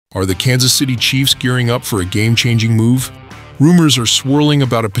Are the Kansas City Chiefs gearing up for a game-changing move? Rumors are swirling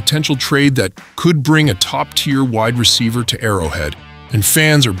about a potential trade that could bring a top-tier wide receiver to Arrowhead, and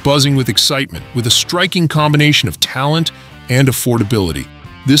fans are buzzing with excitement with a striking combination of talent and affordability.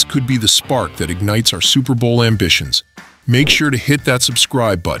 This could be the spark that ignites our Super Bowl ambitions. Make sure to hit that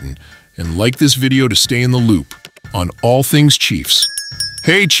subscribe button and like this video to stay in the loop on all things Chiefs.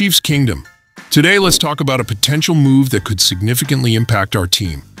 Hey Chiefs Kingdom! Today let's talk about a potential move that could significantly impact our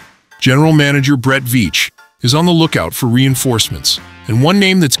team. General Manager Brett Veach is on the lookout for reinforcements, and one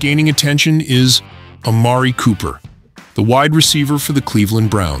name that's gaining attention is Amari Cooper, the wide receiver for the Cleveland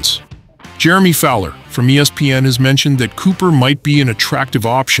Browns. Jeremy Fowler from ESPN has mentioned that Cooper might be an attractive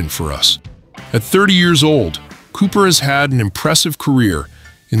option for us. At 30 years old, Cooper has had an impressive career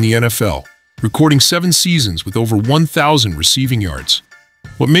in the NFL, recording 7 seasons with over 1,000 receiving yards.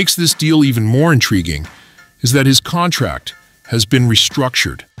 What makes this deal even more intriguing is that his contract has been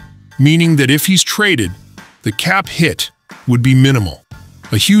restructured, meaning that if he's traded, the cap hit would be minimal,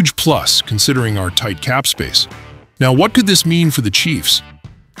 a huge plus considering our tight cap space. Now, what could this mean for the Chiefs?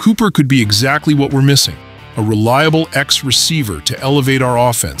 Cooper could be exactly what we're missing, a reliable ex-receiver to elevate our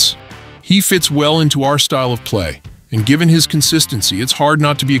offense. He fits well into our style of play, and given his consistency, it's hard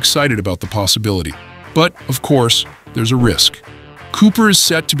not to be excited about the possibility. But, of course, there's a risk. Cooper is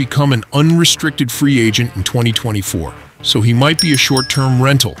set to become an unrestricted free agent in 2024, so he might be a short-term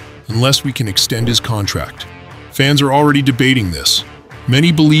rental unless we can extend his contract. Fans are already debating this.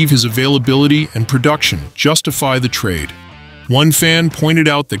 Many believe his availability and production justify the trade. One fan pointed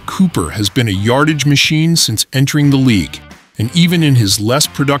out that Cooper has been a yardage machine since entering the league, and even in his less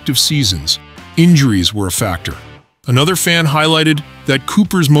productive seasons, injuries were a factor. Another fan highlighted that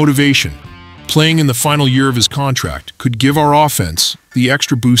Cooper's motivation, playing in the final year of his contract, could give our offense the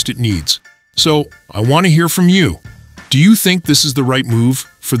extra boost it needs. So, I want to hear from you. Do you think this is the right move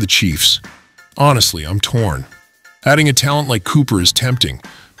for the Chiefs? Honestly, I'm torn. Adding a talent like Cooper is tempting,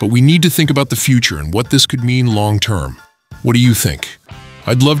 but we need to think about the future and what this could mean long-term. What do you think?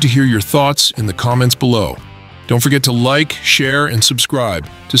 I'd love to hear your thoughts in the comments below. Don't forget to like, share, and subscribe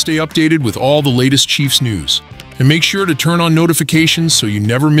to stay updated with all the latest Chiefs news. And make sure to turn on notifications so you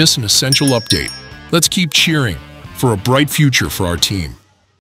never miss an essential update. Let's keep cheering for a bright future for our team.